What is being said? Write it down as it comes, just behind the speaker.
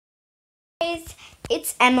guys,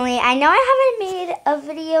 it's Emily. I know I haven't made a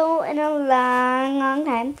video in a long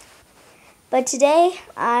time, but today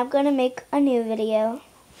I'm gonna make a new video.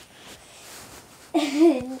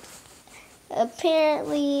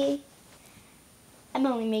 Apparently, I'm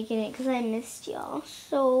only making it because I missed y'all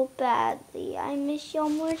so badly. I miss y'all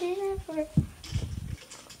more than ever.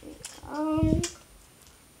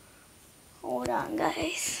 Hold on,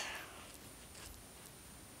 guys.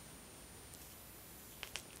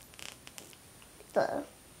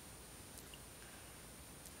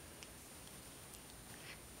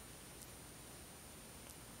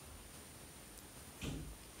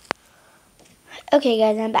 Okay,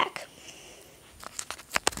 guys, I'm back.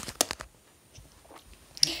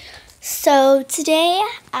 So today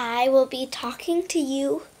I will be talking to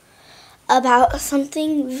you about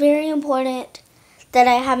something very important that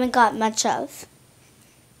I haven't got much of.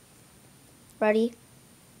 Ready?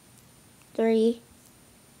 3,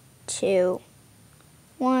 2,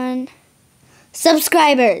 1.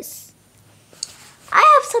 Subscribers! I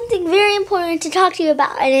have something very important to talk to you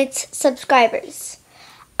about, and it's subscribers.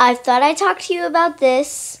 I thought I'd talk to you about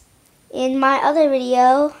this in my other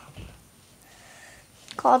video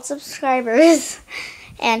called Subscribers.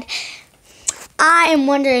 And I am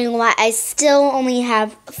wondering why I still only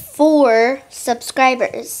have 4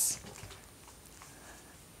 subscribers.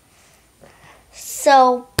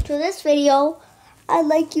 So, for this video, I'd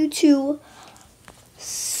like you to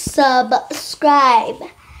subscribe.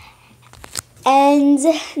 And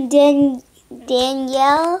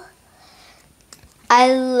Danielle,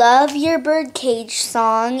 I love your birdcage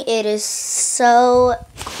song. It is so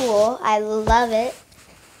cool. I love it.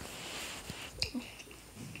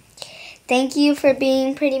 Thank you for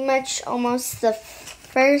being pretty much almost the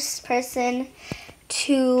first person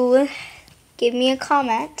to give me a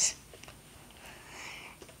comment.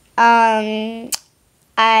 I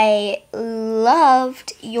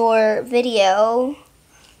loved your video,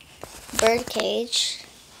 Birdcage.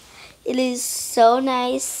 It is so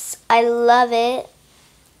nice. I love it.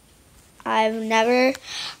 I've never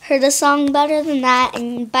heard a song better than that.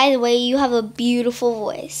 And by the way, you have a beautiful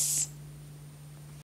voice.